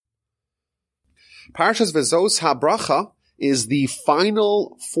Parshas Vezos HaBeracha is the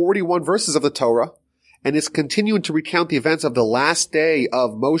final 41 verses of the Torah, and is continuing to recount the events of the last day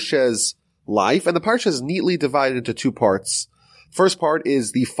of Moshe's life, and the Parsha is neatly divided into two parts. First part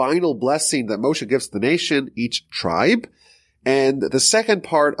is the final blessing that Moshe gives to the nation, each tribe, and the second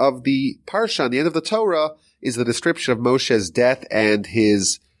part of the Parsha, on the end of the Torah, is the description of Moshe's death and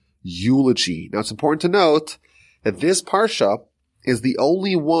his eulogy. Now it's important to note that this Parsha is the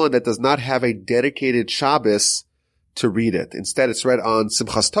only one that does not have a dedicated Shabbos to read it. Instead, it's read on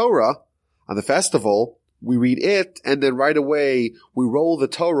Simchas Torah, on the festival. We read it, and then right away, we roll the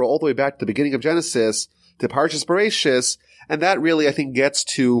Torah all the way back to the beginning of Genesis, to Parshas Bereshis, and that really, I think, gets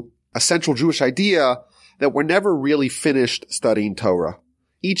to a central Jewish idea that we're never really finished studying Torah.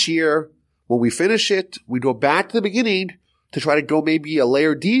 Each year, when we finish it, we go back to the beginning to try to go maybe a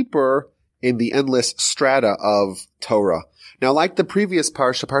layer deeper in the endless strata of Torah. Now, like the previous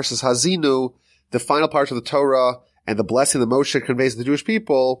Parsha, Parshas Hazinu, the final part of the Torah and the blessing that Moshe conveys to the Jewish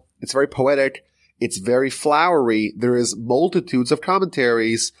people, it's very poetic, it's very flowery, there is multitudes of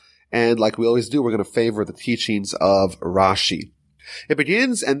commentaries, and like we always do, we're going to favor the teachings of Rashi. It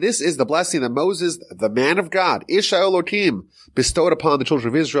begins, and this is the blessing that Moses, the man of God, Ish Elohim, bestowed upon the children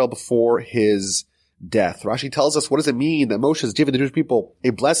of Israel before his death. Rashi tells us, what does it mean that Moshe has given the Jewish people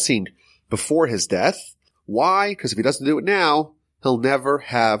a blessing before his death? Why? Because if he doesn't do it now, he'll never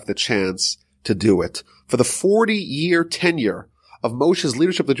have the chance to do it. For the 40-year tenure of Moshe's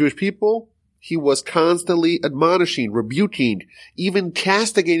leadership of the Jewish people, he was constantly admonishing, rebuking, even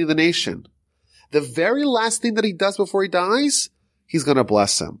castigating the nation. The very last thing that he does before he dies, he's going to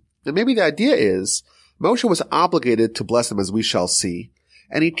bless them. And maybe the idea is Moshe was obligated to bless them, as we shall see,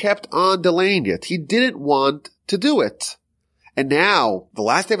 and he kept on delaying it. He didn't want to do it. And now, the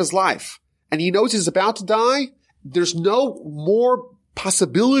last day of his life, and he knows he's about to die, there's no more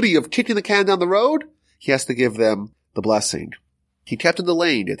possibility of kicking the can down the road. He has to give them the blessing. He kept on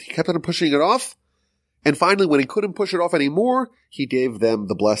delaying it. He kept on pushing it off. And finally, when he couldn't push it off anymore, he gave them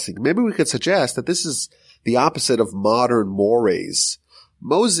the blessing. Maybe we could suggest that this is the opposite of modern mores.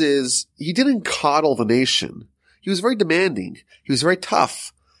 Moses, he didn't coddle the nation. He was very demanding. He was very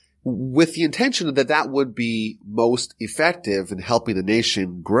tough, with the intention that that would be most effective in helping the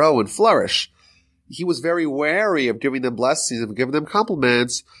nation grow and flourish. He was very wary of giving them blessings and giving them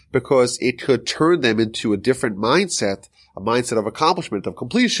compliments because it could turn them into a different mindset, a mindset of accomplishment, of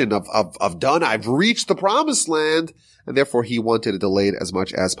completion, of done, I've reached the promised land, and therefore he wanted to delay it as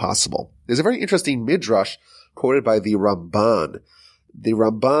much as possible. There's a very interesting midrash quoted by the Ramban. The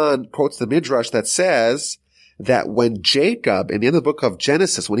Ramban quotes the midrash that says that when Jacob, in the end of the book of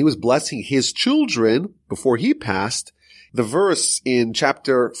Genesis, when he was blessing his children before he passed, the verse in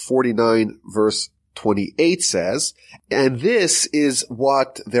chapter 49, verse 28 says, and this is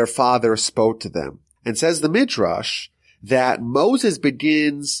what their father spoke to them. And says the midrash that Moses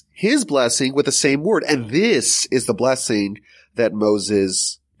begins his blessing with the same word, and this is the blessing that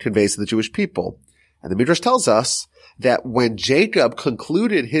Moses conveys to the Jewish people. And the midrash tells us that when Jacob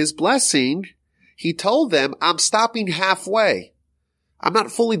concluded his blessing, he told them, I'm stopping halfway. I'm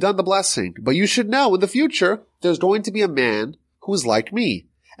not fully done the blessing, but you should know in the future, there's going to be a man who is like me.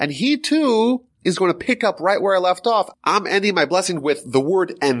 And he too is going to pick up right where I left off. I'm ending my blessing with the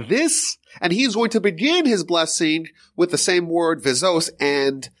word and this, and he's going to begin his blessing with the same word, Vezos,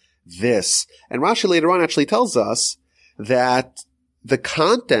 and this. And Rashi later on actually tells us that the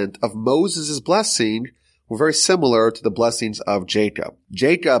content of Moses' blessing were very similar to the blessings of Jacob.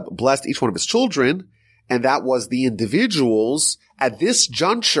 Jacob blessed each one of his children, and that was the individuals. At this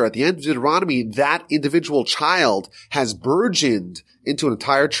juncture, at the end of Deuteronomy, that individual child has burgeoned into an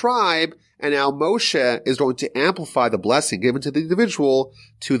entire tribe, and now Moshe is going to amplify the blessing given to the individual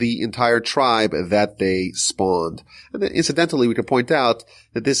to the entire tribe that they spawned. And then, incidentally, we could point out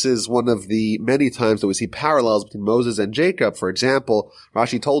that this is one of the many times that we see parallels between Moses and Jacob. For example,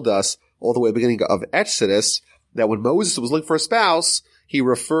 Rashi told us all the way at the beginning of Exodus that when Moses was looking for a spouse, he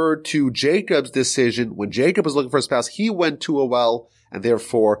referred to Jacob's decision. When Jacob was looking for a spouse, he went to a well, and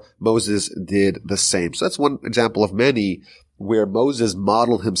therefore Moses did the same. So that's one example of many where Moses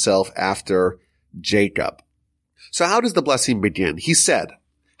modeled himself after Jacob. So how does the blessing begin? He said,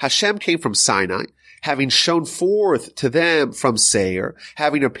 Hashem came from Sinai, having shone forth to them from Seir,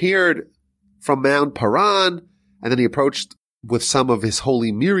 having appeared from Mount Paran, and then he approached with some of his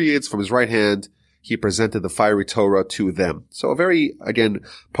holy myriads from his right hand. He presented the fiery Torah to them. So a very, again,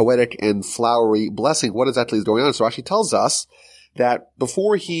 poetic and flowery blessing. What exactly is going on? So Rashi tells us that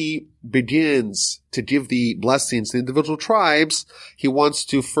before he begins to give the blessings to the individual tribes, he wants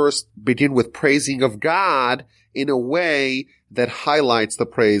to first begin with praising of God in a way that highlights the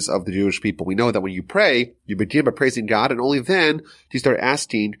praise of the Jewish people. We know that when you pray, you begin by praising God, and only then do you start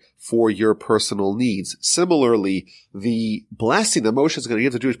asking for your personal needs. Similarly, the blessing that Moshe is going to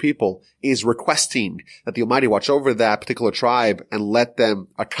give the Jewish people is requesting that the Almighty watch over that particular tribe and let them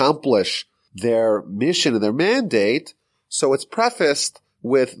accomplish their mission and their mandate. So it's prefaced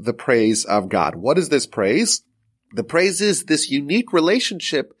with the praise of God. What is this praise? The praise is this unique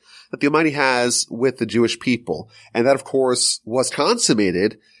relationship that the Almighty has with the Jewish people. And that, of course, was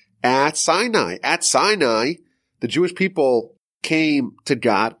consummated at Sinai. At Sinai, the Jewish people came to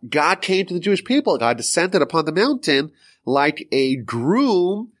God. God came to the Jewish people. God descended upon the mountain like a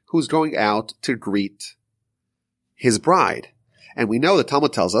groom who's going out to greet his bride. And we know the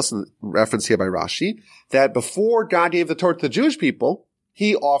Talmud tells us, in reference here by Rashi, that before God gave the Torah to the Jewish people,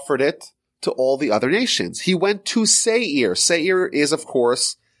 he offered it to all the other nations. He went to Seir. Seir is, of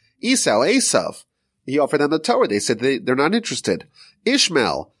course, Esav. He offered them the Torah. They said they're not interested.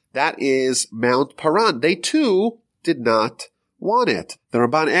 Ishmael, that is Mount Paran. They too did not want it. The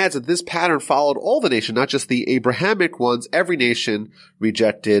Ramban adds that this pattern followed all the nations, not just the Abrahamic ones. Every nation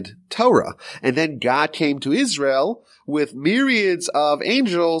rejected Torah. And then God came to Israel with myriads of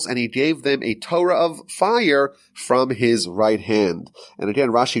angels, and he gave them a Torah of fire from his right hand. And again,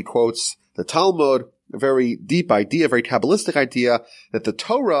 Rashi quotes the Talmud, a very deep idea, a very Kabbalistic idea, that the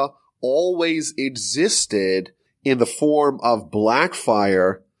Torah always existed in the form of black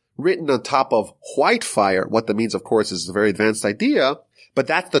fire written on top of white fire. What that means, of course, is a very advanced idea, but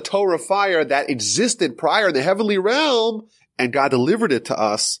that's the Torah fire that existed prior in the heavenly realm, and God delivered it to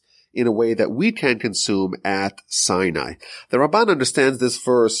us in a way that we can consume at Sinai. The Ramban understands this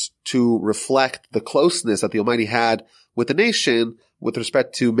verse to reflect the closeness that the Almighty had with the nation with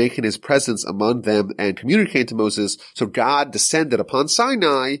respect to making his presence among them and communicating to Moses. So God descended upon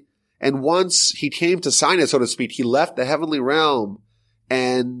Sinai, and once he came to Sinai, so to speak, he left the heavenly realm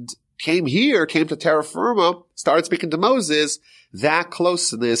and came to terra firma, started speaking to Moses. That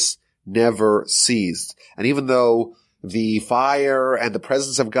closeness never ceased. And even though the fire and the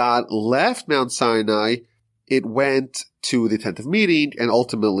presence of God left Mount Sinai, it went to the tent of meeting and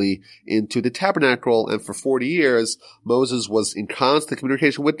ultimately into the tabernacle. And for 40 years, Moses was in constant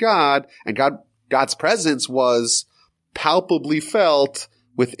communication with God, and God's presence was palpably felt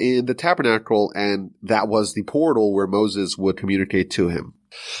within the tabernacle, and that was the portal where Moses would communicate to him.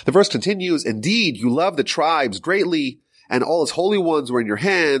 The verse continues, "Indeed, you love the tribes greatly, and all its holy ones were in your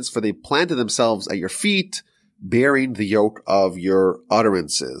hands, for they planted themselves at your feet, bearing the yoke of your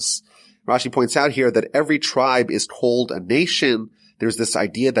utterances." Rashi points out here that every tribe is called a nation. There's this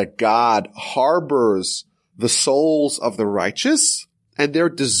idea that God harbors the souls of the righteous, and they're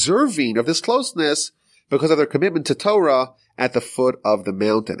deserving of this closeness because of their commitment to Torah at the foot of the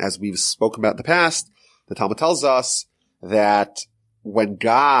mountain. As we've spoken about in the past, the Talmud tells us that when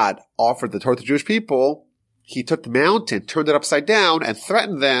God offered the Torah to the Jewish people, he took the mountain, turned it upside down, and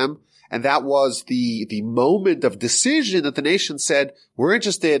threatened them. And that was the moment of decision that the nation said, we're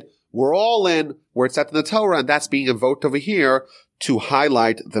interested, we're all in, we're accepting the Torah, and that's being invoked over here to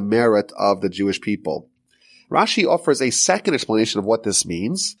highlight the merit of the Jewish people. Rashi offers a second explanation of what this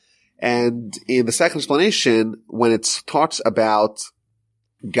means. And in the second explanation, when it talks about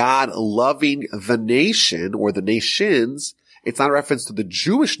God loving the nation or the nations, it's not a reference to the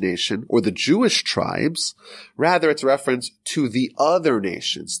Jewish nation or the Jewish tribes. Rather, it's a reference to the other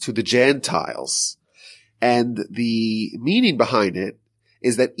nations, to the Gentiles. And the meaning behind it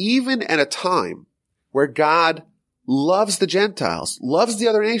is that even at a time where God loves the Gentiles, loves the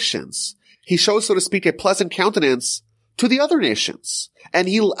other nations, he shows, so to speak, a pleasant countenance to the other nations. And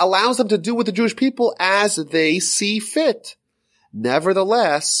he allows them to do with the Jewish people as they see fit.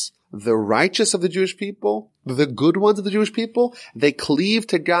 Nevertheless, the righteous of the Jewish people, the good ones of the Jewish people, they cleave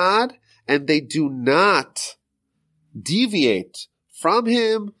to God and they do not deviate from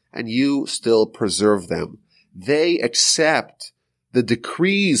him, and you still preserve them. They accept the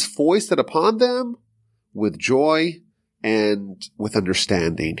decrees foisted upon them with joy and with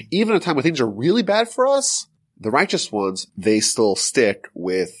understanding. Even at a time when things are really bad for us, the righteous ones, they still stick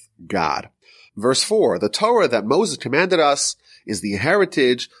with God. Verse 4, the Torah that Moses commanded us is the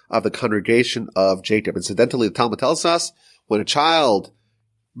heritage of the congregation of Jacob. Incidentally, the Talmud tells us when a child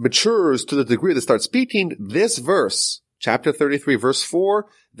matures to the degree that starts speaking, this verse, chapter 33, verse 4,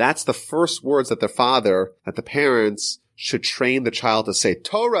 that's the first words that the parents should train the child to say.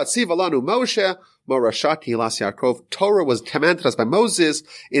 Torah tziva lanu Moshe, morashat hilas Yaakov. Torah was commanded us by Moses.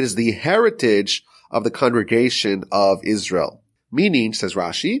 It is the heritage of the congregation of Israel. Meaning, says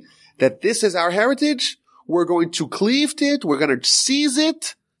Rashi, that this is our heritage. We're going to cleave to it. We're going to seize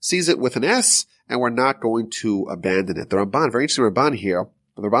it with an S, and we're not going to abandon it. The Ramban, very interesting Ramban here,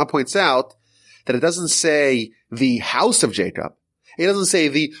 the Ramban points out that it doesn't say the house of Jacob. It doesn't say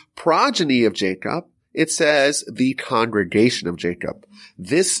the progeny of Jacob. It says the congregation of Jacob.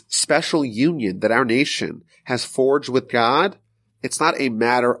 This special union that our nation has forged with God, it's not a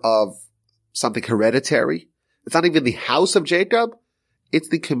matter of something hereditary. It's not even the house of Jacob. It's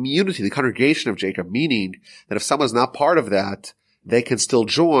the community, the congregation of Jacob, meaning that if someone's not part of that, they can still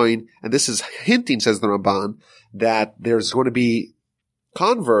join. And this is hinting, says the Ramban, that there's going to be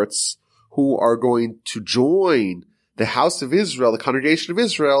converts who are going to join the house of Israel, the congregation of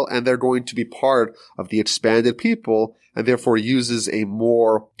Israel, and they're going to be part of the expanded people, and therefore uses a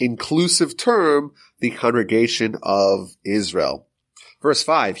more inclusive term, the congregation of Israel. Verse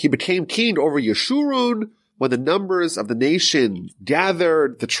 5, he became king over Yeshurun when the numbers of the nation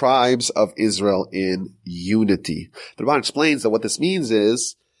gathered the tribes of Israel in unity. The Ramban explains that what this means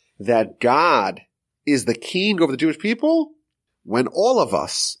is that God is the king over the Jewish people when all of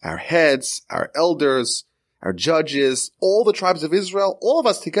us, our heads, our elders, our judges, all the tribes of Israel, all of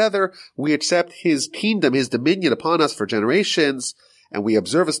us together, we accept his kingdom, his dominion upon us for generations, and we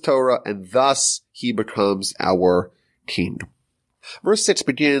observe his Torah, and thus he becomes our king. Verse 6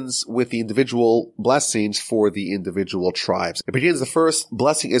 begins with the individual blessings for the individual tribes. It begins, the first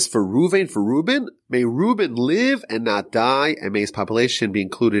blessing is for Reuben. May Reuben live and not die, and may his population be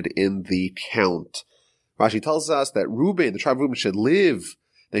included in the count. Rashi tells us that Reuben, the tribe of Reuben, should live,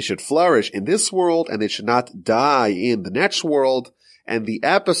 they should flourish in this world, and they should not die in the next world. And the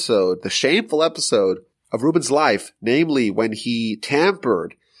episode, the shameful episode of Reuben's life, namely when he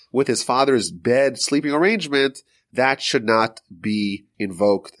tampered with his father's bed sleeping arrangement, that should not be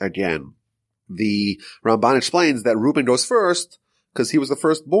invoked again. The Ramban explains that Reuben goes first because he was the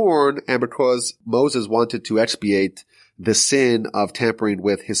firstborn and because Moses wanted to expiate the sin of tampering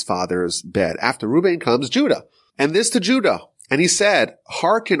with his father's bed. After Reuben comes Judah. And this to Judah. And he said,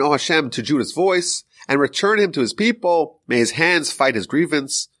 hearken, O Hashem, to Judah's voice, and return him to his people. May his hands fight his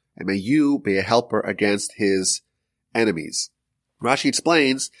grievance, and may you be a helper against his enemies. Rashi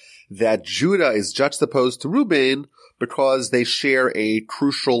explains that Judah is juxtaposed to Reuben because they share a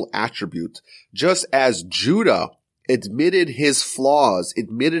crucial attribute. Just as Judah admitted his flaws,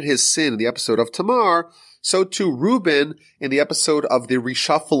 admitted his sin in the episode of Tamar, so too Reuben, in the episode of the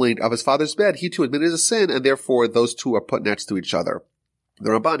reshuffling of his father's bed, he too admitted his sin, and therefore those two are put next to each other. The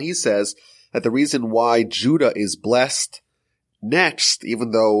Ramban, he says that the reason why Judah is blessed next,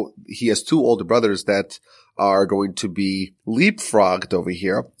 even though he has two older brothers that are going to be leapfrogged over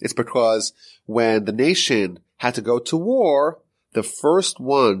here, it's because when the nation had to go to war, the first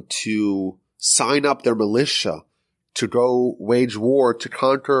one to sign up their militia to go wage war to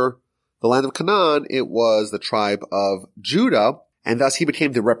conquer the land of Canaan, it was the tribe of Judah, and thus he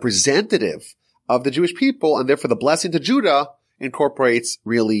became the representative of the Jewish people, and therefore the blessing to Judah incorporates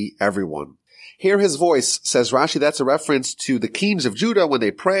really everyone. Hear his voice, says Rashi, that's a reference to the kings of Judah. When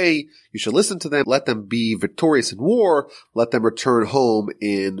they pray, you should listen to them, let them be victorious in war, let them return home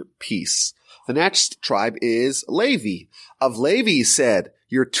in peace. The next tribe is Levi. Of Levi he said,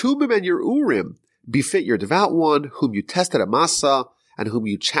 your Tumim and your Urim befit your devout one, whom you tested at Massa, and whom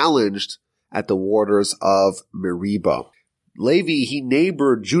you challenged at the waters of Meribah. Levi, he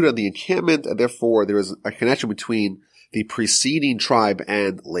neighbored Judah in the encampment, and therefore there is a connection between the preceding tribe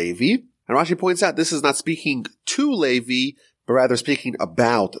and Levi. And Rashi points out this is not speaking to Levi, but rather speaking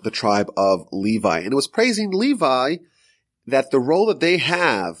about the tribe of Levi. And it was praising Levi that the role that they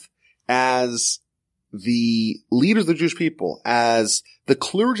have as the leaders of the Jewish people, as the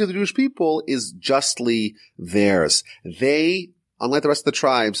clergy of the Jewish people, is justly theirs. They, unlike the rest of the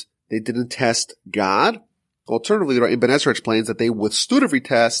tribes, they didn't test God. Alternatively, Ibn Ezra explains that they withstood every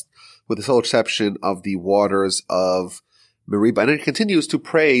test with the sole exception of the waters of Meribah. And it continues to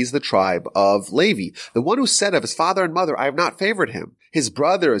praise the tribe of Levi. The one who said of his father and mother, I have not favored him. His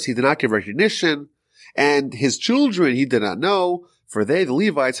brothers he did not give recognition, and his children he did not know, for they, the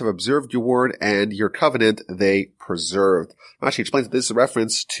Levites, have observed your word and your covenant they preserved. Rashi explains that this is a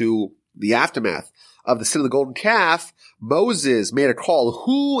reference to the aftermath of the sin of the golden calf. Moses made a call,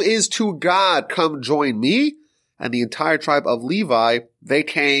 who is to God? Come join me. And the entire tribe of Levi, they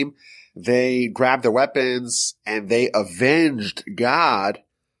came, they grabbed their weapons, and they avenged God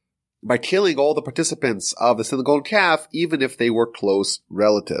by killing all the participants of the sin of the golden calf, even if they were close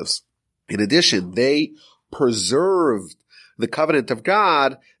relatives. In addition, they preserved the covenant of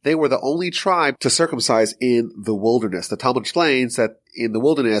God. They were the only tribe to circumcise in the wilderness. The Talmud explains that in the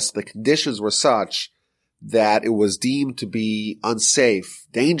wilderness, the conditions were such that it was deemed to be unsafe,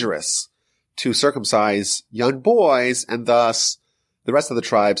 dangerous to circumcise young boys, and thus The rest of the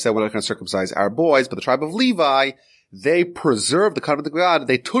tribe said, we're not going to circumcise our boys, but the tribe of Levi, they preserved the covenant of God.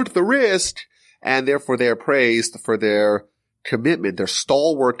 They took the risk, and therefore they are praised for their commitment, their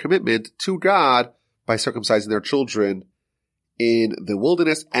stalwart commitment to God by circumcising their children in the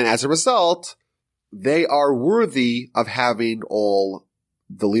wilderness. And as a result, they are worthy of having all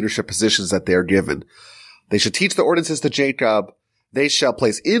the leadership positions that they are given. They should teach the ordinances to Jacob. They shall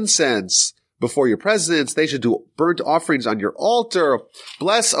place incense before your presence. They should do burnt offerings on your altar.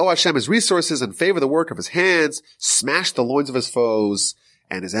 Bless, O Hashem, his resources and favor the work of his hands. Smash the loins of his foes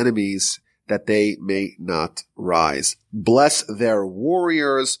and his enemies, that they may not rise. Bless their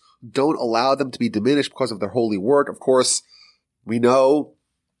warriors. Don't allow them to be diminished because of their holy work. Of course, we know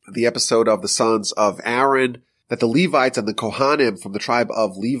the episode of the sons of Aaron, that the Levites and the Kohanim from the tribe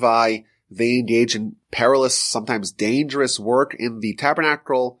of Levi, they engage in perilous, sometimes dangerous work in the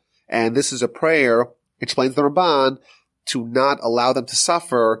tabernacle. And this is a prayer, explains the Ramban, to not allow them to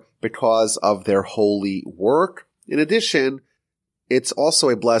suffer because of their holy work. In addition, it's also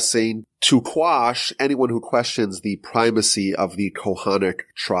a blessing to quash anyone who questions the primacy of the Kohanic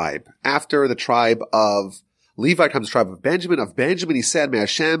tribe. After the tribe of Levi comes the tribe of Benjamin. Of Benjamin, he said, may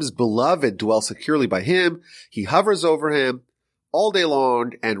Hashem's beloved dwell securely by him. He hovers over him all day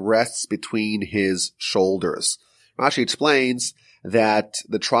long and rests between his shoulders. Rashi explains that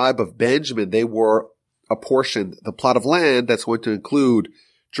the tribe of Benjamin, they were apportioned the plot of land that's going to include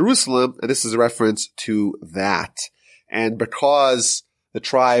Jerusalem, and this is a reference to that. And because the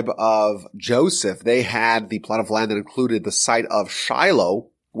tribe of Joseph, they had the plot of land that included the site of Shiloh,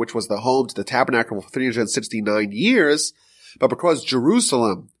 which was the home to the tabernacle for 369 years, but because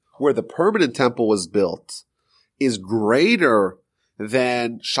Jerusalem, where the permanent temple was built, is greater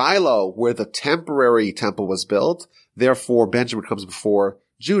than Shiloh, where the temporary temple was built, therefore Benjamin comes before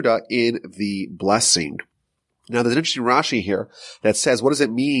Judah in the blessing. Now there's an interesting Rashi here that says, what does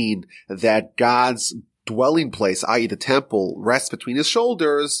it mean that God's dwelling place, i.e. the temple, rests between his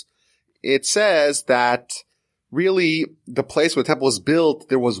shoulders? It says that really, the place where the temple was built,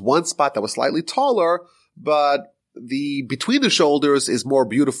 there was one spot that was slightly taller, but the between the shoulders is more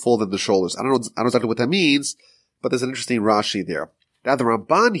beautiful than the shoulders. I don't know exactly what that means, but there's an interesting Rashi there. Now the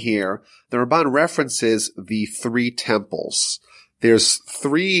Ramban here, the Ramban references the three temples. There's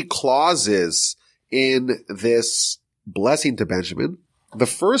three clauses in this blessing to Benjamin. The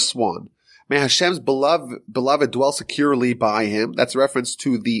first one, may Hashem's beloved dwell securely by him. That's a reference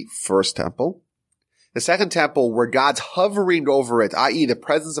to the first temple. The second temple, where God's hovering over it, i.e. the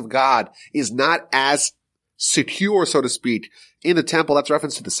presence of God is not as secure, so to speak, in the temple. That's a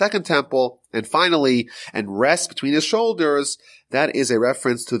reference to the second temple. And finally, and rest between his shoulders, that is a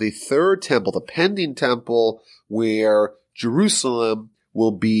reference to the third temple, the pending temple, where Jerusalem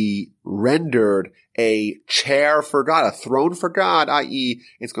will be rendered a chair for God, a throne for God, i.e.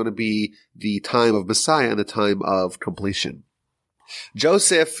 it's going to be the time of Messiah and the time of completion.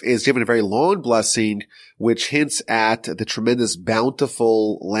 Joseph is given a very long blessing, which hints at the tremendous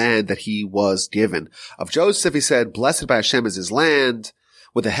bountiful land that he was given. Of Joseph, he said, blessed by Hashem is his land,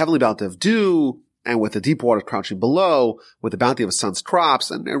 with the heavenly bounty of dew, and with the deep waters crouching below, with the bounty of his son's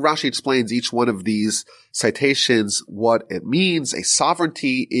crops. And Rashi explains each one of these citations, what it means. A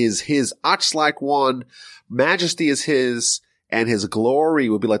sovereignty is his ox-like one, majesty is his, and his glory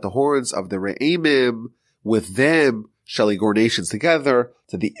will be like the horns of the Re'emim. With them shall he gore nations together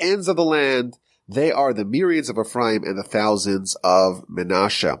to the ends of the land. They are the myriads of Ephraim and the thousands of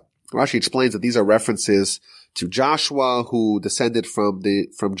Manasseh. Rashi explains that these are references to Joshua, who descended from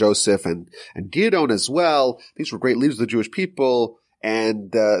Joseph, and Gideon as well. These were great leaders of the Jewish people,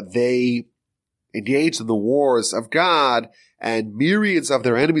 and they engaged in the wars of God, and myriads of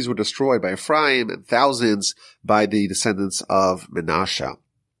their enemies were destroyed by Ephraim, and thousands by the descendants of Manasseh.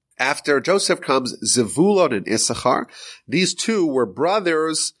 After Joseph comes Zevulun and Issachar. These two were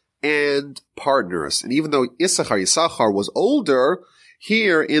brothers and partners. And even though Yissachar was older,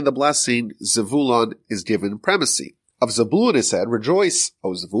 here in the blessing, Zevulun is given primacy. Of Zebulun it said, rejoice,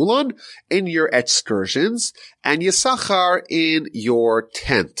 O Zebulun, in your excursions, and Yissachar in your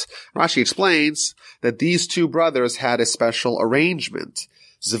tent. Rashi explains that these two brothers had a special arrangement.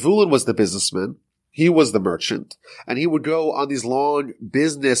 Zebulun was the businessman, he was the merchant, and he would go on these long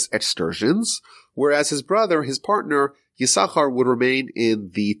business excursions, whereas his brother, his partner, Yissachar, would remain in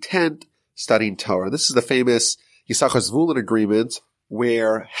the tent studying Torah. This is the famous Yissachar-Zevulun agreement,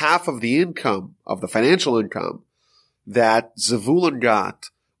 where half of the income, of the financial income, that Zevulun got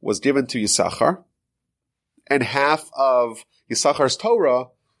was given to Yissachar, and half of Yissachar's Torah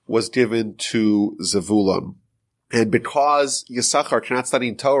was given to Zevulun. And because Yissachar cannot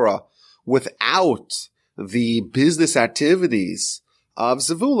study Torah without the business activities of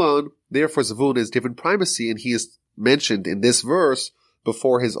Zevulun. Therefore, Zevulun is given primacy, and he is mentioned in this verse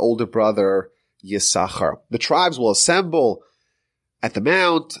before his older brother Yisachar. The tribes will assemble at the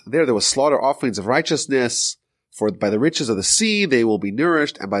mount. There will slaughter offerings of righteousness. For by the riches of the sea they will be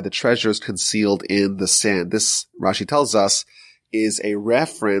nourished, and by the treasures concealed in the sand. This, Rashi tells us, is a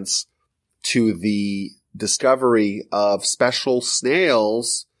reference to the discovery of special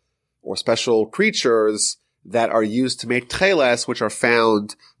snails or special creatures that are used to make tcheles, which are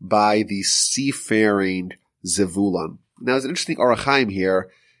found by the seafaring Zevulun. Now, there's an interesting Orach Chaim here.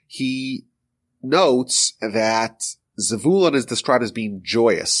 He notes that Zevulun is described as being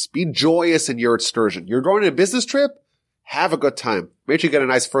joyous. Be joyous in your excursion. You're going on a business trip? Have a good time. Make sure you get a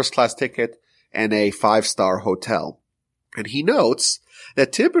nice first-class ticket and a 5-star hotel. And he notes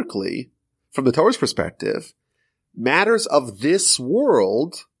that typically, from the Torah's perspective, matters of this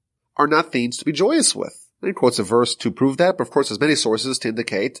world are not things to be joyous with. And he quotes a verse to prove that, but of course there's many sources to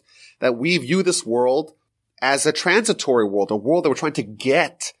indicate that we view this world as a transitory world, a world that we're trying to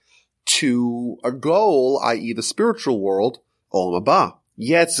get to a goal, i.e. the spiritual world, Olam Haba.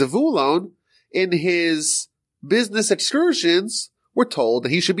 Yet Zevulun, in his business excursions, we're told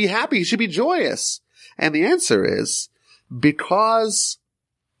that he should be happy, he should be joyous. And the answer is, because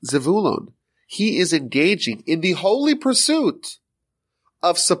Zevulun, he is engaging in the holy pursuit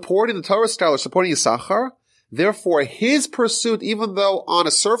of supporting the Torah scholar, supporting Yisachar. Therefore, his pursuit, even though on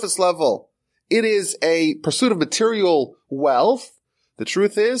a surface level, it is a pursuit of material wealth, the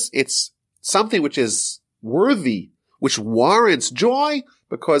truth is, it's something which is worthy, which warrants joy,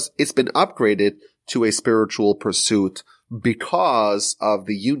 because it's been upgraded to a spiritual pursuit because of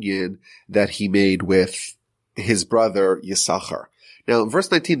the union that he made with his brother Yisachar. Now, in verse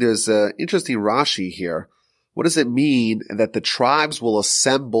 19, there's an interesting Rashi here. What does it mean that the tribes will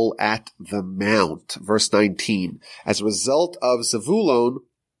assemble at the mount? Verse 19. As a result of Zevulun,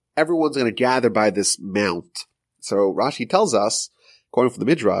 everyone's going to gather by this mount. So Rashi tells us, according from the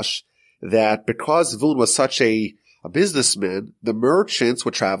Midrash, that because Zevulun was such a businessman, the merchants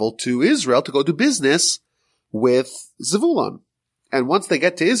would travel to Israel to go do business with Zevulun. And once they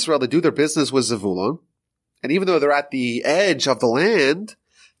get to Israel, they do their business with Zevulun. And even though they're at the edge of the land,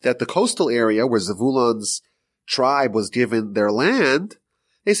 that the coastal area where Zevulun's tribe was given their land,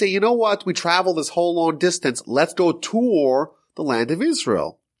 they say, you know what? We travel this whole long distance. Let's go tour the land of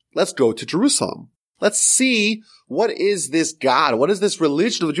Israel. Let's go to Jerusalem. Let's see, what is this God? What is this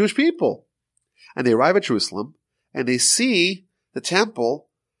religion of the Jewish people? And they arrive at Jerusalem, and they see the temple,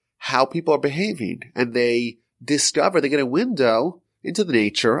 how people are behaving. And they discover, they get a window into the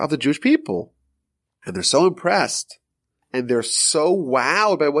nature of the Jewish people. And they're so impressed, and they're so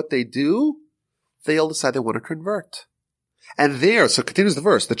wowed by what they do, they all decide they want to convert. And there, so continues the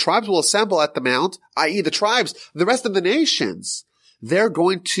verse, the tribes will assemble at the mount, i.e. the tribes, the rest of the nations. They're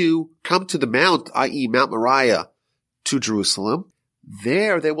going to come to the mount, i.e. Mount Moriah, to Jerusalem.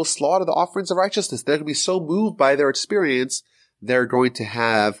 There they will slaughter the offerings of righteousness. They're going to be so moved by their experience, they're going to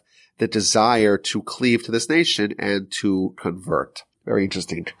have the desire to cleave to this nation and to convert. Very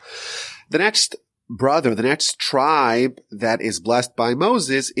interesting. The next tribe that is blessed by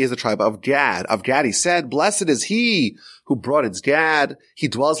Moses is the tribe of Gad. Of Gad he said, blessed is he who broadens Gad. He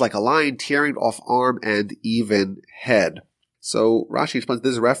dwells like a lion, tearing off arm and even head. So Rashi explains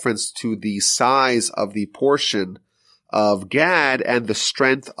this is a reference to the size of the portion of Gad and the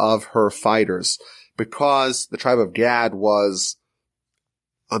strength of her fighters. Because the tribe of Gad was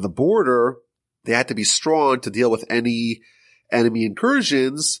on the border, they had to be strong to deal with any enemy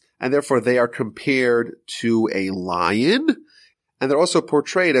incursions, and therefore they are compared to a lion. And they're also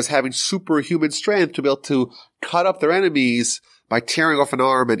portrayed as having superhuman strength to be able to cut up their enemies by tearing off an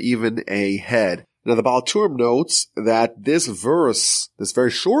arm and even a head. Now, the Baal Turim notes that this verse, this very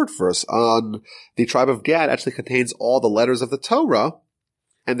short verse on the tribe of Gad, actually contains all the letters of the Torah,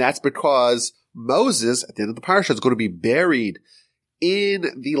 and that's because Moses, at the end of the Parsha, is going to be buried in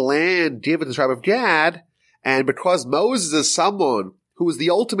the land given to the tribe of Gad, and because Moses is someone who is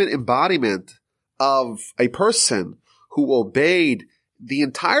the ultimate embodiment of a person who obeyed the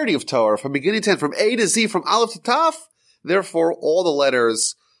entirety of Torah from beginning to end, from A to Z, from Aleph to Taf, therefore all the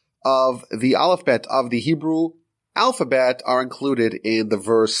letters of the alphabet of the Hebrew alphabet are included in the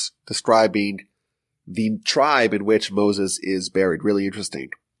verse describing the tribe in which Moses is buried. Really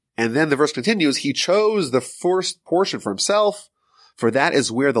interesting. And then the verse continues, he chose the first portion for himself, for that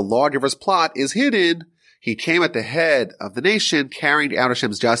is where the lawgiver's plot is hidden. He came at the head of the nation, carrying out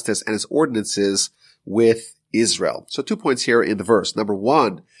Hashem's justice and his ordinances with Israel. So 2 points here in the verse. Number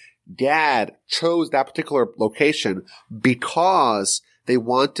one, Gad chose that particular location because they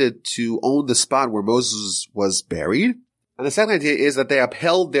wanted to own the spot where Moses was buried. And the second idea is that they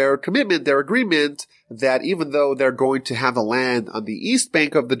upheld their commitment, their agreement, that even though they're going to have the land on the east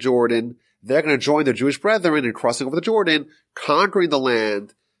bank of the Jordan, they're going to join their Jewish brethren in crossing over the Jordan, conquering the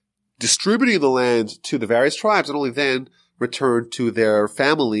land, distributing the land to the various tribes, and only then return to their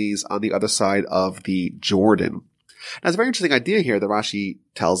families on the other side of the Jordan. Now, it's a very interesting idea here that Rashi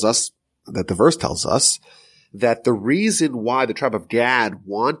tells us, that the verse tells us, that the reason why the tribe of Gad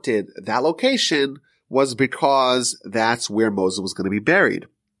wanted that location was because that's where Moses was going to be buried.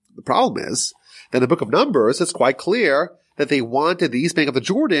 The problem is that in the book of Numbers, it's quite clear that they wanted the east bank of the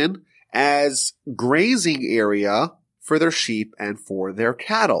Jordan as grazing area for their sheep and for their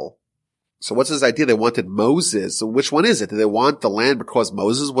cattle. So what's this idea? They wanted Moses. So which one is it? Did they want the land because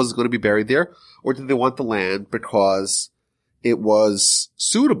Moses was going to be buried there? Or did they want the land because it was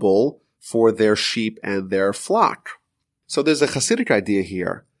suitable for their sheep and their flock? So there's a Hasidic idea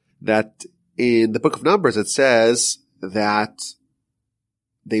here that in the book of Numbers it says that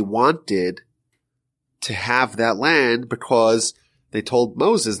they wanted to have that land because they told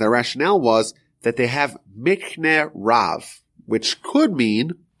Moses, their rationale was that they have mikneh rav, which could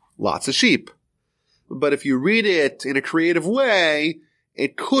mean lots of sheep. But if you read it in a creative way,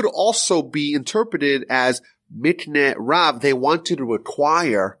 it could also be interpreted as mikneh rav. They wanted to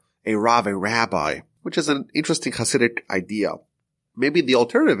acquire a rav, a rabbi, which is an interesting Hasidic idea. Maybe the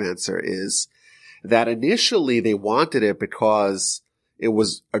alternative answer is that initially they wanted it because it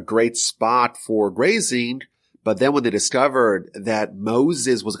was a great spot for grazing, but then when they discovered that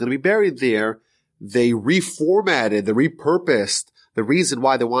Moses was going to be buried there, they reformatted, they repurposed the reason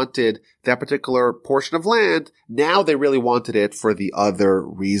why they wanted that particular portion of land. Now they really wanted it for the other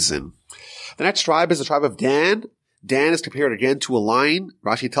reason. The next tribe is the tribe of Dan. Dan is compared again to a lion.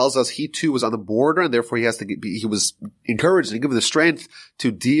 Rashi tells us he too was on the border, and therefore he was encouraged and given the strength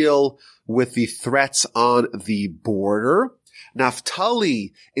to deal with the threats on the border.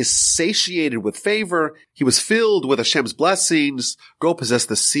 Naphtali is satiated with favor. He was filled with Hashem's blessings. Go possess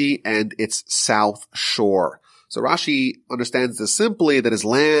the sea and its south shore. So Rashi understands this simply, that his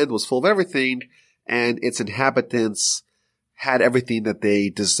land was full of everything and its inhabitants had everything that they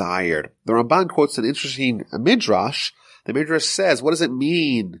desired. The Ramban quotes an interesting midrash. The midrash says, what does it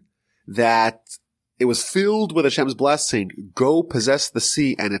mean that it was filled with Hashem's blessing? Go possess the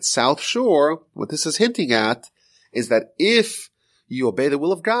sea and its south shore. What this is hinting at is that if you obey the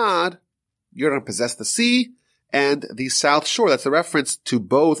will of God, you're going to possess the sea and the south shore. That's a reference to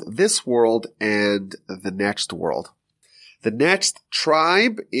both this world and the next world. The next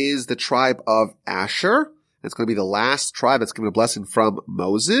tribe is the tribe of Asher. It's going to be the last tribe that's given a blessing from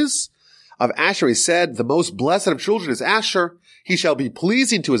Moses. Of Asher, he said, the most blessed of children is Asher. He shall be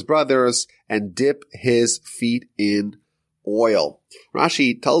pleasing to his brothers and dip his feet in oil.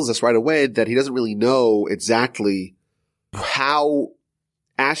 Rashi tells us right away that he doesn't really know exactly how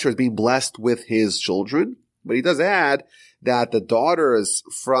Asher is being blessed with his children, but he does add that the daughters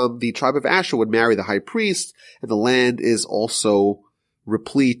from the tribe of Asher would marry the high priest, and the land is also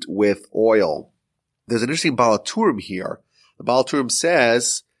replete with oil. There's an interesting Balaturim here. The Balaturim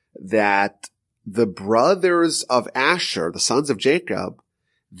says that the brothers of Asher, the sons of Jacob,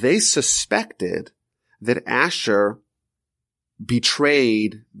 they suspected that Asher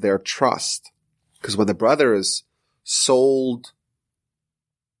betrayed their trust. Because when the brothers sold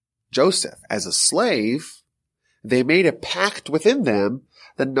Joseph as a slave, they made a pact within them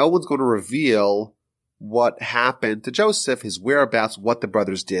that no one's going to reveal what happened to Joseph, his whereabouts, what the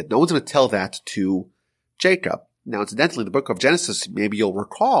brothers did. No one's going to tell that to Jacob. Now, incidentally, in the book of Genesis, maybe you'll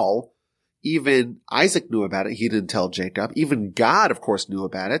recall, even Isaac knew about it. He didn't tell Jacob. Even God, of course, knew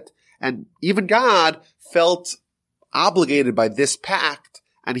about it. And even God felt obligated by this pact,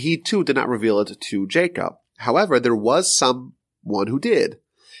 and he too did not reveal it to Jacob. However, there was someone who did.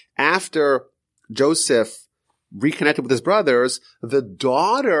 After Joseph reconnected with his brothers, the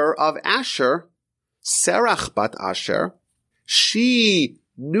daughter of Asher, Serach bat Asher, she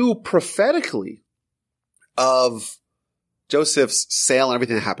knew prophetically of Joseph's sale and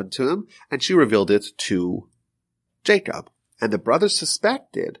everything that happened to him, and she revealed it to Jacob. And the brothers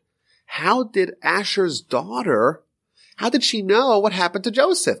suspected, how did Asher's daughter, how did she know what happened to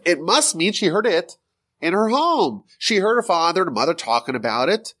Joseph? It must mean she heard it in her home. She heard her father and mother talking about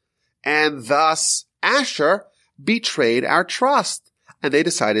it, and thus Asher betrayed our trust. And they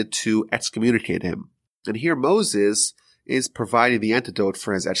decided to excommunicate him. And here Moses is providing the antidote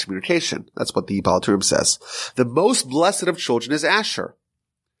for his excommunication. That's what the Balaturim says. The most blessed of children is Asher.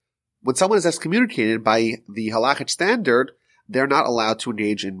 When someone is excommunicated by the halakhic standard, they're not allowed to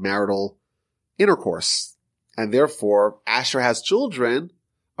engage in marital intercourse. And therefore, Asher has children.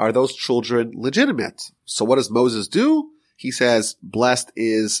 Are those children legitimate? So what does Moses do? he says, blessed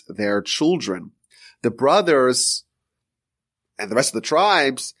is their children. The brothers and the rest of the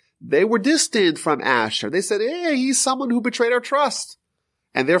tribes, they were distant from Asher. They said, hey, he's someone who betrayed our trust.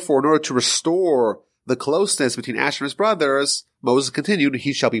 And therefore, in order to restore the closeness between Asher and his brothers, Moses continued,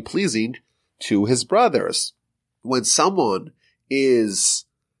 he shall be pleasing to his brothers. When someone is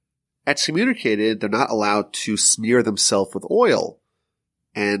excommunicated, they're not allowed to smear themselves with oil.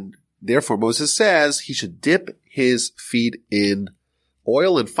 And therefore, Moses says he should dip his feet in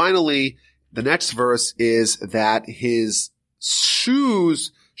oil. And finally, the next verse is that his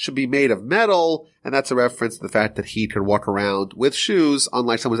shoes should be made of metal, and that's a reference to the fact that he could walk around with shoes,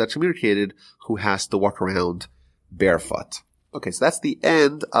 unlike someone who's excommunicated who has to walk around barefoot. Okay, so that's the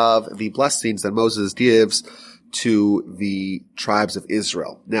end of the blessings that Moses gives to the tribes of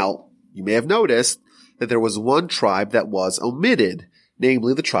Israel. Now, you may have noticed that there was one tribe that was omitted,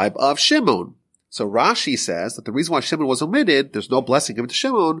 namely the tribe of Shimon. So Rashi says that the reason why Shimon was omitted, there's no blessing given to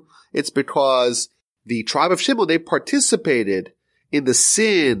Shimon, it's because the tribe of Shimon, they participated in the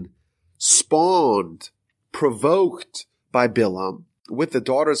sin spawned, provoked by Bilam with the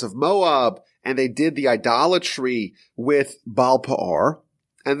daughters of Moab, and they did the idolatry with Baal Peor,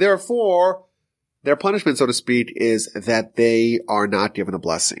 and therefore their punishment, so to speak, is that they are not given a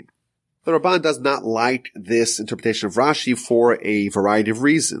blessing. The Ramban does not like this interpretation of Rashi for a variety of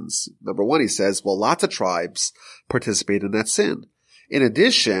reasons. Number one, he says, well, lots of tribes participate in that sin. In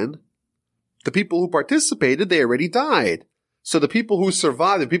addition, the people who participated, they already died. So the people who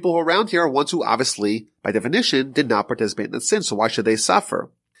survived, the people who are around here are ones who obviously, by definition, did not participate in that sin. So why should they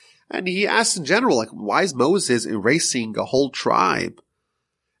suffer? And he asks in general, like, why is Moses erasing a whole tribe?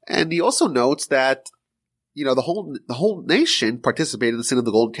 And he also notes that, the whole nation participated in the sin of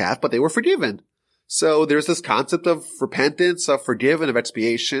the golden calf, but they were forgiven. So there's this concept of repentance, of forgiveness, of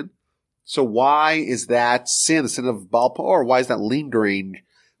expiation. So why is that sin, the sin of Baal Peor, why is that lingering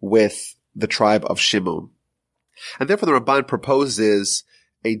with the tribe of Shimon? And therefore the Ramban proposes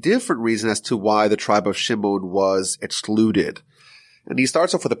a different reason as to why the tribe of Shimon was excluded. And he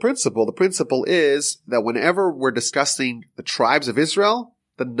starts off with a principle. The principle is that whenever we're discussing the tribes of Israel,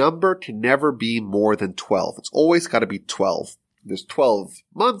 the number can never be more than 12. It's always got to be 12. There's 12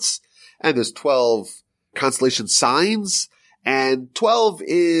 months, and there's 12 constellation signs, and 12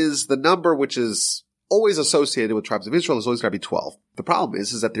 is the number which is always associated with tribes of Israel. There's always got to be 12. The problem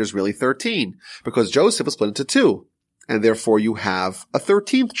is that there's really 13, because Joseph was split into two, and therefore you have a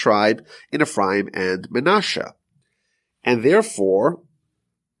 13th tribe in Ephraim and Manasseh. And therefore,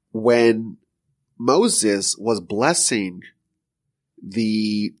 when Moses was blessing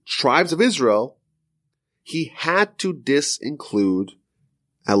the tribes of Israel, he had to disinclude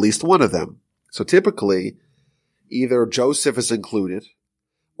at least one of them. So typically, either Joseph is included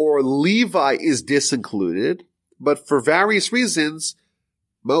or Levi is disincluded, but for various reasons,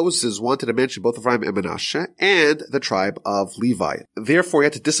 Moses wanted to mention both Ephraim and Manasseh and the tribe of Levi. Therefore, he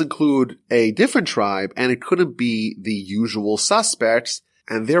had to disinclude a different tribe, and it couldn't be the usual suspects.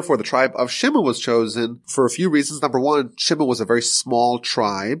 And therefore, the tribe of Shimon was chosen for a few reasons. Number one, Shimon was a very small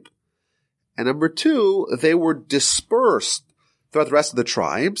tribe. And number two, they were dispersed throughout the rest of the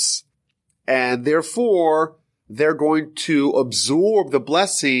tribes. And therefore, they're going to absorb the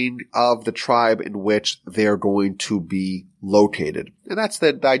blessing of the tribe in which they're going to be located. And that's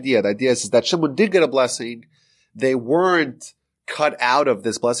the idea. The idea is that Shimon did get a blessing. They weren't cut out of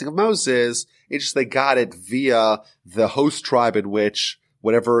this blessing of Moses. It's just they got it via the host tribe in which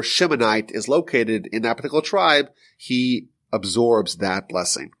whatever Shimonite is located in that particular tribe, he absorbs that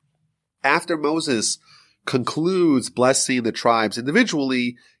blessing. After Moses concludes blessing the tribes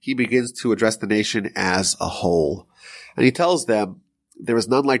individually, he begins to address the nation as a whole. And he tells them, there is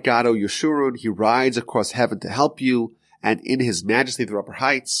none like God, O Yeshurun. He rides across heaven to help you, and in his majesty through upper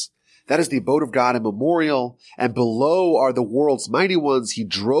heights. That is the abode of God immemorial, and below are the world's mighty ones. He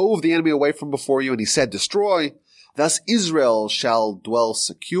drove the enemy away from before you, and he said, destroy. Thus Israel shall dwell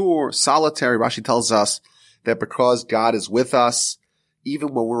secure, solitary. Rashi tells us that because God is with us,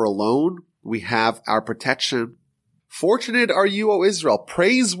 even when we're alone, we have our protection. Fortunate are you, O Israel.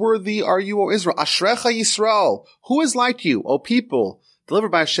 Praiseworthy are you, O Israel. Ashrecha Yisrael. Who is like you, O people,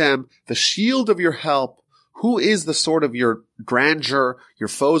 delivered by Hashem, the shield of your help? Who is the sword of your grandeur? Your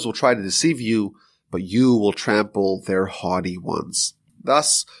foes will try to deceive you, but you will trample their haughty ones.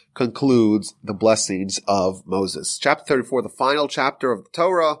 Thus concludes the blessings of Moses. Chapter 34, the final chapter of the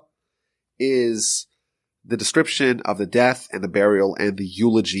Torah, is the description of the death and the burial and the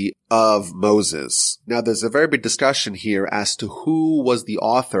eulogy of Moses. Now, there's a very big discussion here as to who was the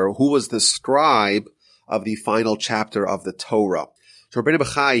author, who was the scribe of the final chapter of the Torah. So Rabbeinu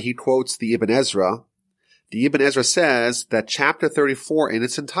Bachai, he quotes the Ibn Ezra The Ibn Ezra says that chapter 34 in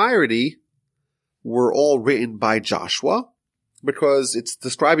its entirety were all written by Joshua, because it's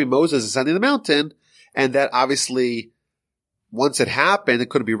describing Moses ascending the mountain, and that obviously once it happened, it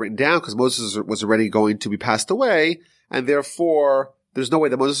couldn't be written down because Moses was already going to be passed away, and therefore there's no way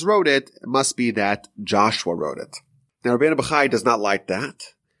that Moses wrote it. It must be that Joshua wrote it. Now, Rabbeinu Bachai does not like that.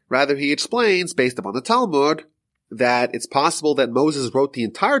 Rather, he explains, based upon the Talmud, that it's possible that Moses wrote the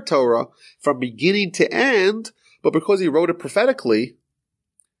entire Torah from beginning to end, but because he wrote it prophetically,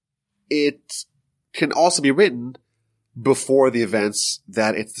 it can also be written before the events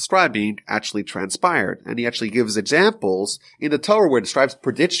that it's describing actually transpired. And he actually gives examples in the Torah where it describes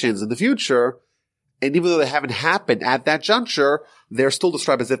predictions in the future, and even though they haven't happened at that juncture, they're still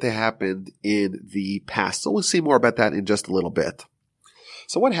described as if they happened in the past. So we'll see more about that in just a little bit.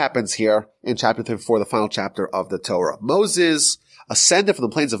 So what happens here in chapter 34, the final chapter of the Torah? Moses ascended from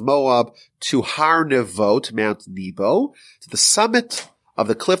the plains of Moab to Har Nevot, Mount Nebo, to the summit of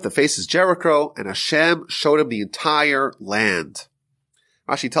the cliff that faces Jericho, and Hashem showed him the entire land.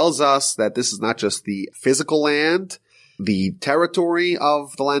 Rashi tells us that this is not just the physical land, the territory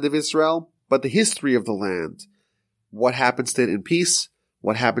of the land of Israel, but the history of the land. What happens to it in peace?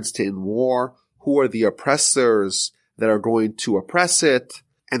 What happens to it in war? Who are the oppressors that are going to oppress it?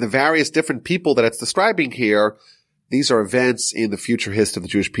 And the various different people that it's describing here, these are events in the future history of the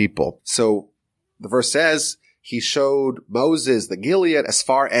Jewish people. So the verse says, he showed Moses the Gilead as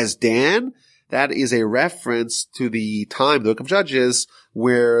far as Dan. That is a reference to the time, the book of Judges,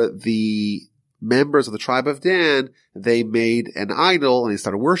 where the members of the tribe of Dan, they made an idol and they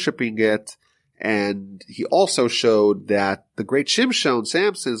started worshiping it. And he also showed that the great Shimshon,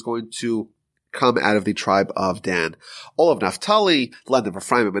 Samson, is going to come out of the tribe of Dan. All of Naphtali, the land of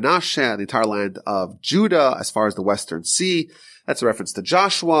Ephraim and Manasseh, the entire land of Judah, as far as the western sea. That's a reference to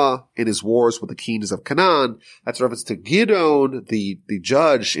Joshua in his wars with the kings of Canaan. That's a reference to Gideon, the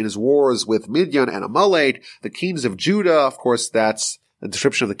judge, in his wars with Midian and Amalek. The kings of Judah, of course, that's a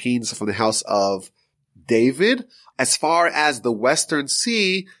description of the kings from the house of David. As far as the western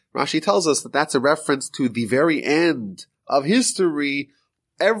sea, Rashi tells us that that's a reference to the very end of history,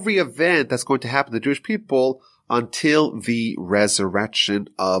 every event that's going to happen to the Jewish people until the resurrection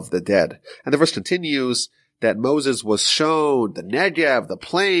of the dead. And the verse continues that Moses was shown the Negev, the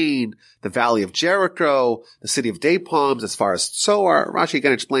plain, the valley of Jericho, the city of date palms, as far as Tzoar. Rashi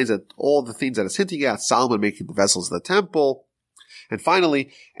again explains that all the things that it's hinting at, Solomon making the vessels of the temple. And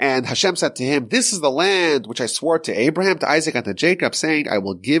finally, and Hashem said to him, this is the land which I swore to Abraham, to Isaac, and to Jacob, saying, I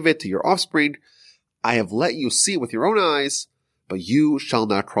will give it to your offspring. I have let you see with your own eyes, but you shall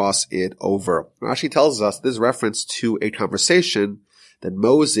not cross it over. Rashi tells us this reference to a conversation that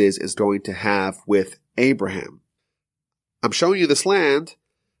Moses is going to have with Abraham. I'm showing you this land,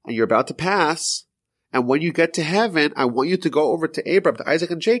 and you're about to pass, and when you get to heaven, I want you to go over to Abraham, to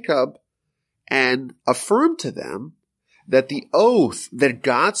Isaac, and Jacob, and affirm to them that the oath that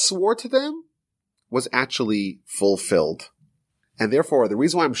God swore to them was actually fulfilled. And therefore, the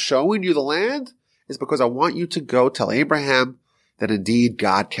reason why I'm showing you the land is because I want you to go tell Abraham that indeed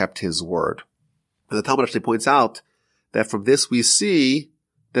God kept his word. And the Talmud actually points out that from this we see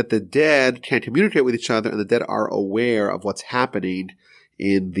that the dead can communicate with each other and the dead are aware of what's happening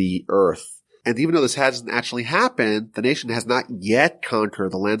in the earth. And even though this hasn't actually happened, the nation has not yet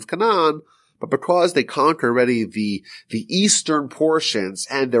conquered the land of Canaan, but because they conquered already the eastern portions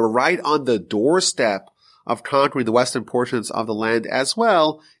and they're right on the doorstep of conquering the western portions of the land as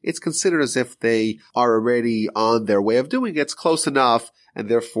well, it's considered as if they are already on their way of doing it. It's close enough, and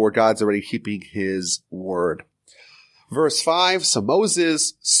therefore God's already keeping his word. Verse 5, so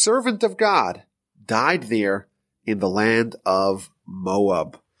Moses, servant of God, died there in the land of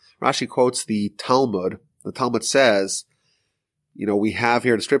Moab. Rashi quotes the Talmud. The Talmud says, we have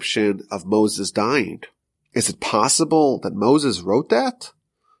here a description of Moses dying. Is it possible that Moses wrote that?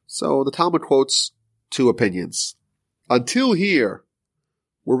 So the Talmud quotes two opinions. Until here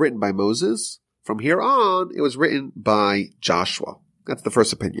were written by Moses. From here on, it was written by Joshua. That's the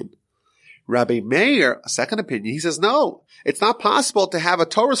first opinion. Rabbi Meir, a second opinion, he says, no, it's not possible to have a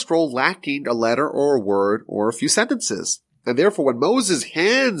Torah scroll lacking a letter or a word or a few sentences. And therefore, when Moses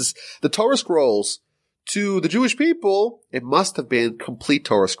hands the Torah scrolls to the Jewish people, it must have been complete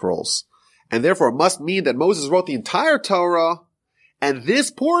Torah scrolls. And therefore, it must mean that Moses wrote the entire Torah, and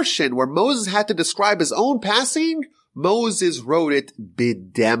this portion where Moses had to describe his own passing, Moses wrote it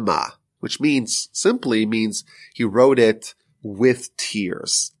bidema, which simply means he wrote it with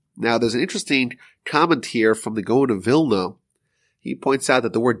tears. Now, there's an interesting comment here from the Gaon of Vilna. He points out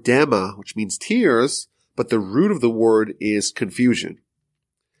that the word dema, which means tears, but the root of the word is confusion.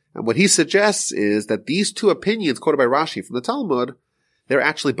 And what he suggests is that these two opinions quoted by Rashi from the Talmud, they're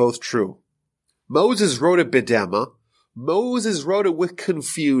actually both true. Moses wrote it bidema. Moses wrote it with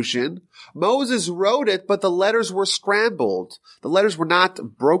confusion. Moses wrote it, but the letters were scrambled. The letters were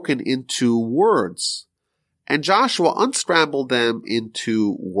not broken into words. And Joshua unscrambled them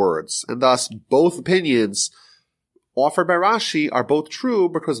into words. And thus, both opinions offered by Rashi are both true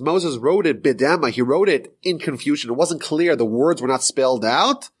because Moses wrote it bidema. He wrote it in confusion. It wasn't clear. The words were not spelled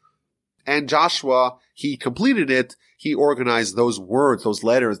out. And Joshua, he completed it. He organized those words, those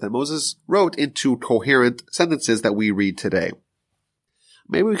letters that Moses wrote into coherent sentences that we read today.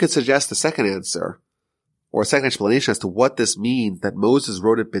 Maybe we could suggest a second answer or a second explanation as to what this means that Moses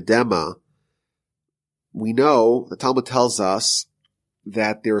wrote it bidema. We know the Talmud tells us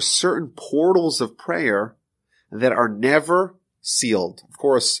that there are certain portals of prayer that are never sealed. Of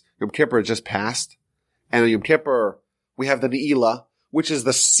course, Yom Kippur just passed, and on Yom Kippur we have the Ne'ilah, which is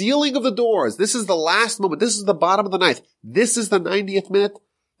the sealing of the doors. This is the last moment. This is the bottom of the ninth. This is the 90th minute.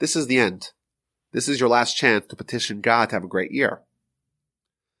 This is the end. This is your last chance to petition God to have a great year.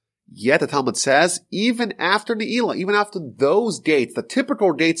 Yet the Talmud says, even after Ne'ilah, even after those gates, the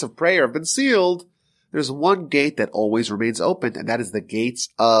typical gates of prayer have been sealed, there's one gate that always remains open, and that is the gates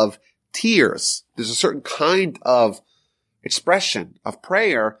of tears. There's a certain kind of expression of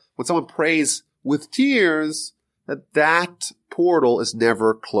prayer when someone prays with tears, that portal is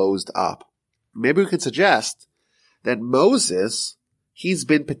never closed up. Maybe we can suggest that Moses, he's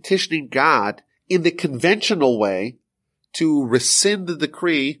been petitioning God in the conventional way to rescind the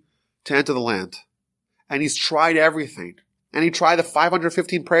decree to enter the land. And he's tried everything. And he tried the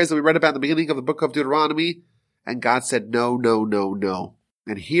 515 prayers that we read about in the beginning of the book of Deuteronomy. And God said, no, no, no, no.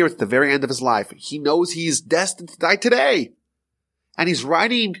 And here at the very end of his life, he knows he's destined to die today. And he's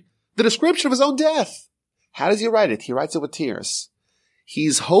writing the description of his own death. How does he write it? He writes it with tears.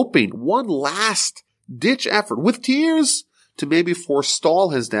 He's hoping one last ditch effort with tears to maybe forestall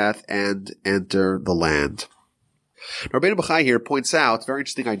his death and enter the land. Rabbeinu Bachai here points out a very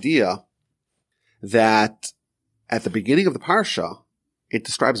interesting idea that at the beginning of the Parsha, it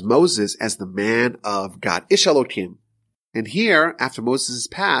describes Moses as the man of God, Ish Elokim. And here, after Moses is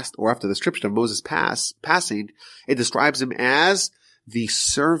passed, or after the description of Moses passing, it describes him as the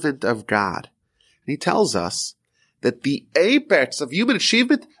servant of God. And he tells us that the apex of human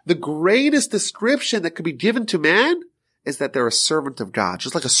achievement, the greatest description that could be given to man, is that they're a servant of God.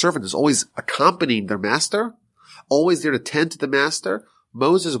 Just like a servant is always accompanying their master, always there to tend to the master,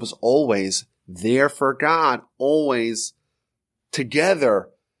 Moses was always there for God, always together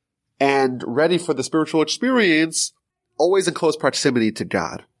and ready for the spiritual experience, always in close proximity to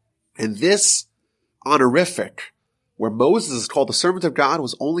God. And this honorific, where Moses is called the servant of God,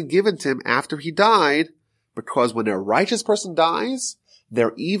 was only given to him after he died, because when a righteous person dies,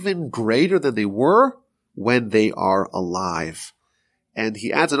 they're even greater than they were when they are alive. And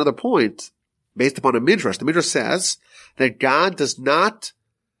he adds another point based upon a midrash. The midrash says that God does not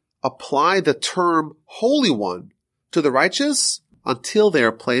apply the term Holy One to the righteous until they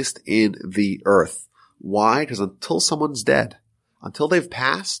are placed in the earth. Why? Because until someone's dead, until they've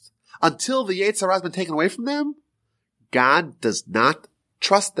passed, until the Yetzer Hara has been taken away from them, God does not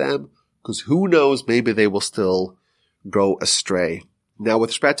trust them, because who knows, maybe they will still go astray. Now, with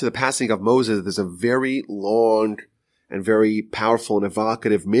respect to the passing of Moses, there's a very long and very powerful and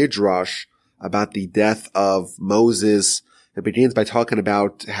evocative midrash about the death of Moses. It begins by talking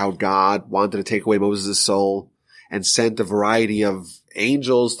about how God wanted to take away Moses' soul and sent a variety of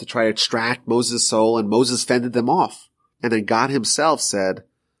angels to try to extract Moses' soul, and Moses fended them off. And then God himself said,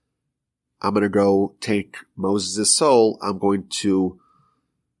 I'm going to go take Moses' soul. I'm going to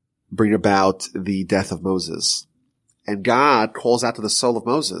bring about the death of Moses. And God calls out to the soul of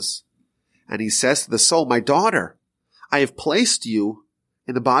Moses, and he says to the soul, my daughter, I have placed you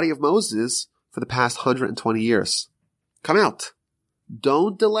in the body of Moses for the past 120 years. Come out.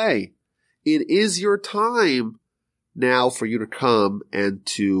 Don't delay. It is your time now for you to come and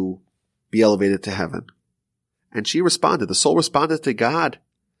to be elevated to heaven. And she responded, the soul responded to God,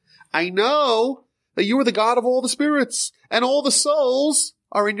 I know that you are the God of all the spirits, and all the souls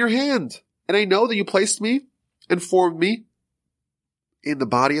are in your hand. And I know that you placed me and formed me in the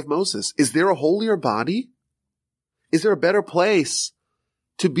body of Moses. Is there a holier body? Is there a better place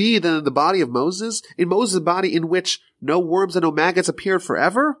to be than in the body of Moses? In Moses' body in which no worms and no maggots appeared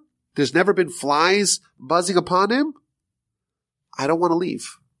forever? There's never been flies buzzing upon him? I don't want to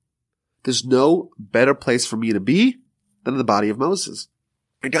leave. There's no better place for me to be than in the body of Moses.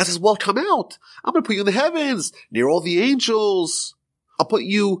 And God says, well, come out. I'm going to put you in the heavens, near all the angels. I'll put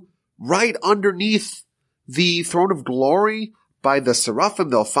you right underneath the throne of glory, by the seraphim,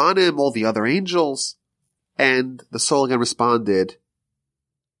 the Ophanim, all the other angels? And the soul again responded,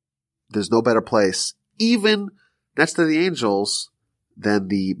 there's no better place, even next to the angels, than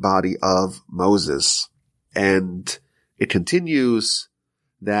the body of Moses. And it continues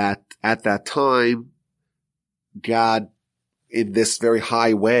that at that time, God, in this very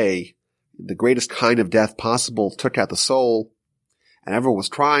high way, the greatest kind of death possible, took out the soul, and everyone was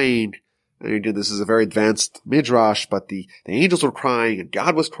crying. And again, this is a very advanced midrash, but the angels were crying, and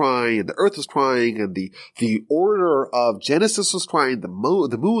God was crying, and the earth was crying, and the order of Genesis was crying, the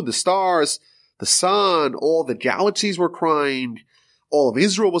moon, the stars, the sun, all the galaxies were crying, all of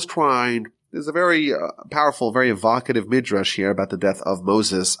Israel was crying. There's a very powerful, very evocative midrash here about the death of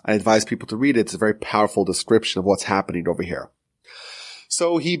Moses. I advise people to read it. It's a very powerful description of what's happening over here.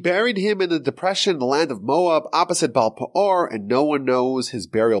 So he buried him in the depression in the land of Moab, opposite Baal Peor, and no one knows his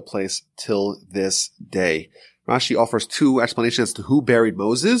burial place till this day. Rashi offers two explanations as to who buried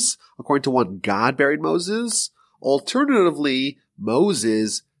Moses. According to one, God buried Moses. Alternatively,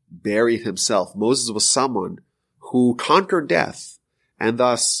 Moses buried himself. Moses was someone who conquered death, and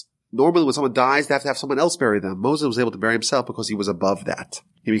thus, normally when someone dies, they have to have someone else bury them. Moses was able to bury himself because he was above that.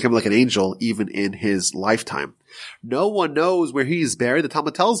 He became like an angel even in his lifetime. No one knows where he is buried. The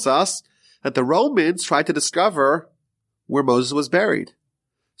Talmud tells us that the Romans tried to discover where Moses was buried.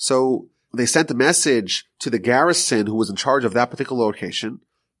 So they sent a message to the garrison who was in charge of that particular location,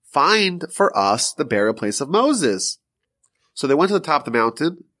 find for us the burial place of Moses. So they went to the top of the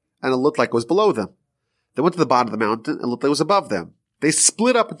mountain, and it looked like it was below them. They went to the bottom of the mountain, and it looked like it was above them. They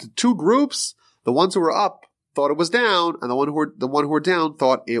split up into two groups. The ones who were up thought it was down, and the one who were down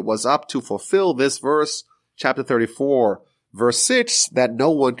thought it was up, to fulfill this verse, chapter 34, verse 6, that no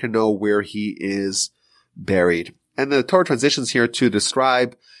one can know where he is buried. And the Torah transitions here to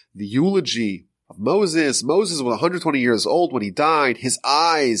describe the eulogy of Moses. Moses was 120 years old when he died. His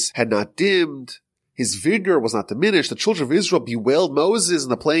eyes had not dimmed. His vigor was not diminished. The children of Israel bewailed Moses in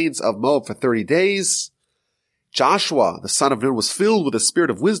the plains of Moab for 30 days. Joshua, the son of Nun, was filled with the spirit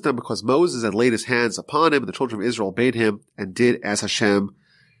of wisdom because Moses had laid his hands upon him. The children of Israel obeyed him and did as Hashem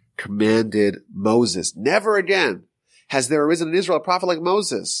commanded Moses. Never again has there arisen in Israel a prophet like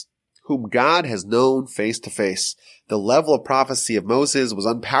Moses, whom God has known face to face. The level of prophecy of Moses was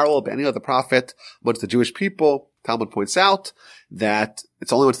unparalleled by any other prophet amongst the Jewish people. Talmud points out that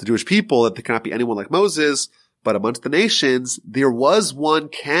it's only amongst the Jewish people that there cannot be anyone like Moses. But amongst the nations, there was one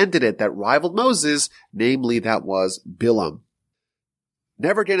candidate that rivaled Moses, namely that was Bilam.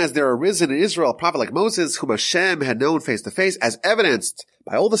 Never again has there arisen in Israel a prophet like Moses, whom Hashem had known face to face, as evidenced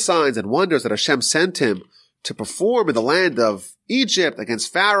by all the signs and wonders that Hashem sent him to perform in the land of Egypt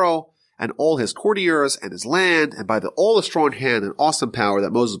against Pharaoh and all his courtiers and his land, and by all the strong hand and awesome power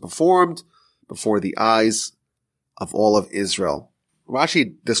that Moses performed before the eyes of all of Israel.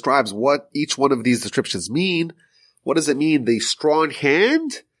 Rashi describes what each one of these descriptions mean. What does it mean? The strong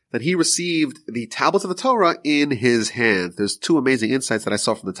hand? That he received the tablets of the Torah in his hand. There's two amazing insights that I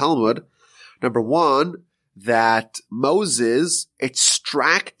saw from the Talmud. Number one, that Moses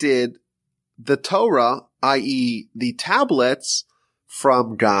extracted the Torah, i.e. the tablets,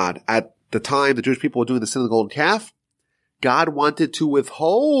 from God. At the time the Jewish people were doing the sin of the golden calf, God wanted to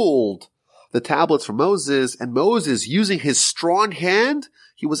withhold the tablets from Moses, and Moses, using his strong hand,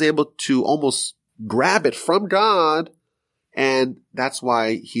 he was able to almost grab it from God, and that's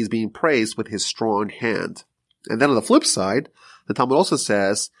why he's being praised with his strong hand. And then on the flip side, the Talmud also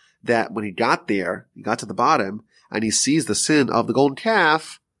says that when he got there, he got to the bottom, and he sees the sin of the golden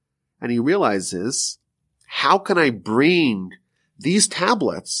calf, and he realizes, how can I bring these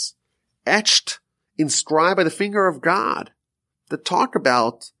tablets etched, inscribed by the finger of God, that talk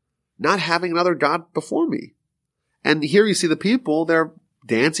about not having another God before me? And here you see the people, they're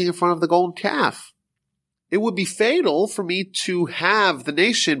dancing in front of the golden calf. It would be fatal for me to have the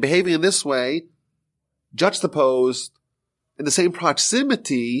nation behaving in this way, juxtaposed in the same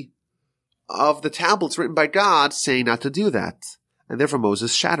proximity of the tablets written by God saying not to do that. And therefore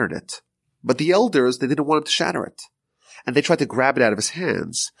Moses shattered it. But the elders, they didn't want him to shatter it. And they tried to grab it out of his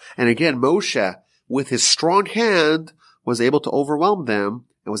hands. And again, Moshe, with his strong hand, was able to overwhelm them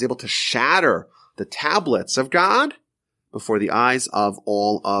and was able to shatter the tablets of God before the eyes of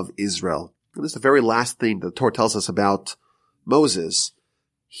all of Israel. And this is the very last thing that the Torah tells us about Moses.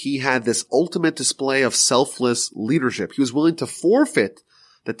 He had this ultimate display of selfless leadership. He was willing to forfeit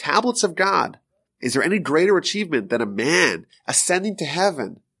the tablets of God. Is there any greater achievement than a man ascending to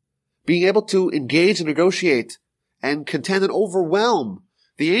heaven, being able to engage and negotiate and contend and overwhelm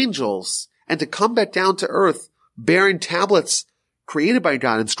the angels, and to come back down to earth bearing tablets created by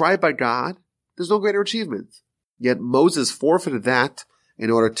God, inscribed by God? There's no greater achievement. Yet Moses forfeited that in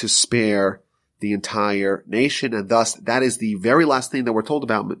order to spare the entire nation. And thus, that is the very last thing that we're told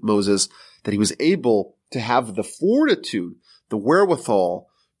about Moses, that he was able to have the fortitude, the wherewithal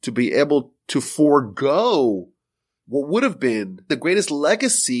to be able to forego what would have been the greatest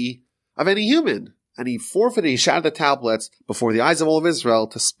legacy of any human. And he forfeited, he shattered the tablets before the eyes of all of Israel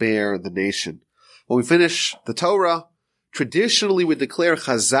to spare the nation. When we finish the Torah, traditionally we declare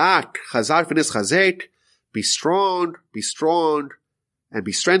chazak, chazak v'nis chazek, be strong, and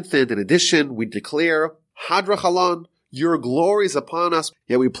be strengthened. In addition, we declare hadra chalon, your glory is upon us.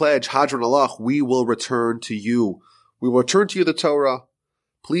 Yet we pledge hadron alach, we will return to you. We will return to you the Torah.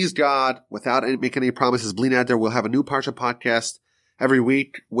 Please God, without making any promises, Bli Neder, we'll have a new Parsha podcast every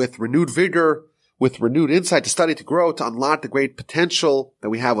week with renewed vigor, with renewed insight to study, to grow, to unlock the great potential that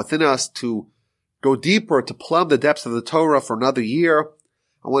we have within us, to go deeper, to plumb the depths of the Torah for another year.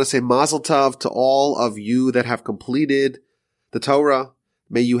 I want to say mazel tov to all of you that have completed the Torah.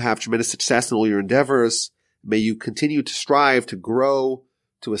 May you have tremendous success in all your endeavors. May you continue to strive, to grow,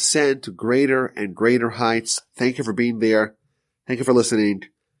 to ascend to greater and greater heights. Thank you for being there. Thank you for listening.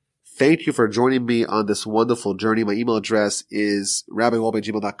 Thank you for joining me on this wonderful journey. My email address is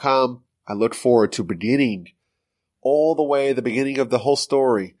rabbiwolbe@gmail.com. I look forward to beginning all the way, the beginning of the whole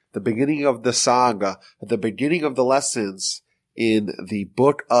story, the beginning of the saga, the beginning of the lessons in the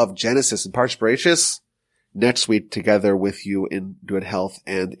book of Genesis and Parshas next week together with you in good health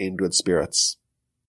and in good spirits.